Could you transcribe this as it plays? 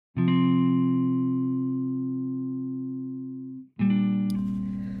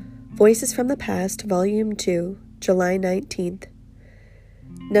Voices from the Past, Volume 2, July 19th.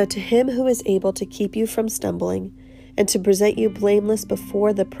 Now to him who is able to keep you from stumbling, and to present you blameless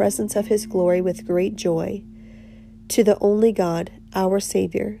before the presence of his glory with great joy, to the only God, our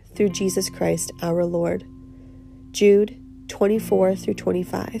Savior, through Jesus Christ our Lord. Jude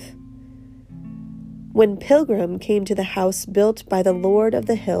 24-25. When Pilgrim came to the house built by the Lord of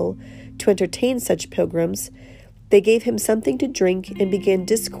the Hill to entertain such pilgrims, they gave him something to drink and began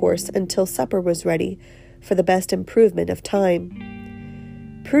discourse until supper was ready, for the best improvement of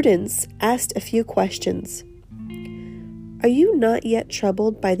time. Prudence asked a few questions. Are you not yet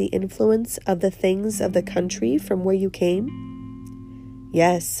troubled by the influence of the things of the country from where you came?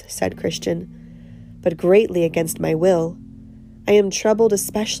 Yes, said Christian, but greatly against my will. I am troubled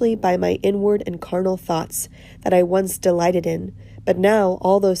especially by my inward and carnal thoughts that I once delighted in, but now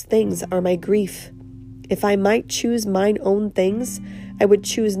all those things are my grief. If I might choose mine own things, I would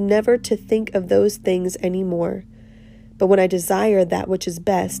choose never to think of those things any more. But when I desire that which is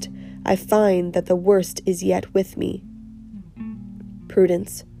best, I find that the worst is yet with me.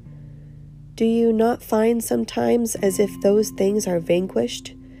 Prudence. Do you not find sometimes as if those things are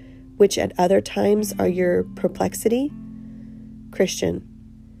vanquished, which at other times are your perplexity? Christian.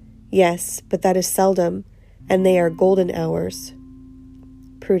 Yes, but that is seldom, and they are golden hours.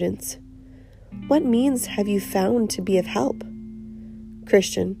 Prudence. What means have you found to be of help?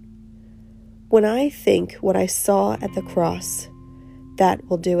 Christian. When I think what I saw at the cross, that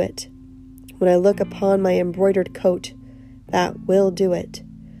will do it. When I look upon my embroidered coat, that will do it.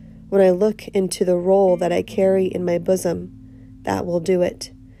 When I look into the roll that I carry in my bosom, that will do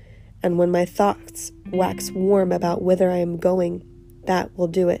it. And when my thoughts wax warm about whither I am going, that will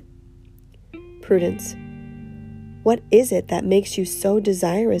do it. Prudence. What is it that makes you so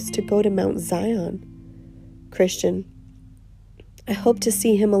desirous to go to Mount Zion? Christian. I hope to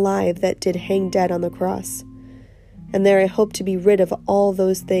see him alive that did hang dead on the cross. And there I hope to be rid of all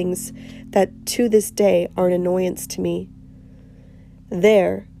those things that to this day are an annoyance to me.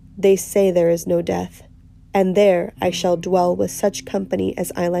 There they say there is no death, and there I shall dwell with such company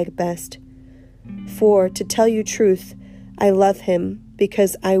as I like best. For, to tell you truth, I love him,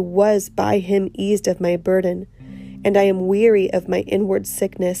 because I was by him eased of my burden, and I am weary of my inward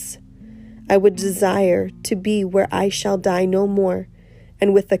sickness. I would desire to be where I shall die no more,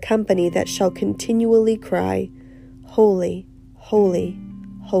 and with the company that shall continually cry, Holy, holy,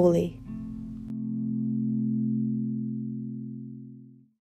 holy.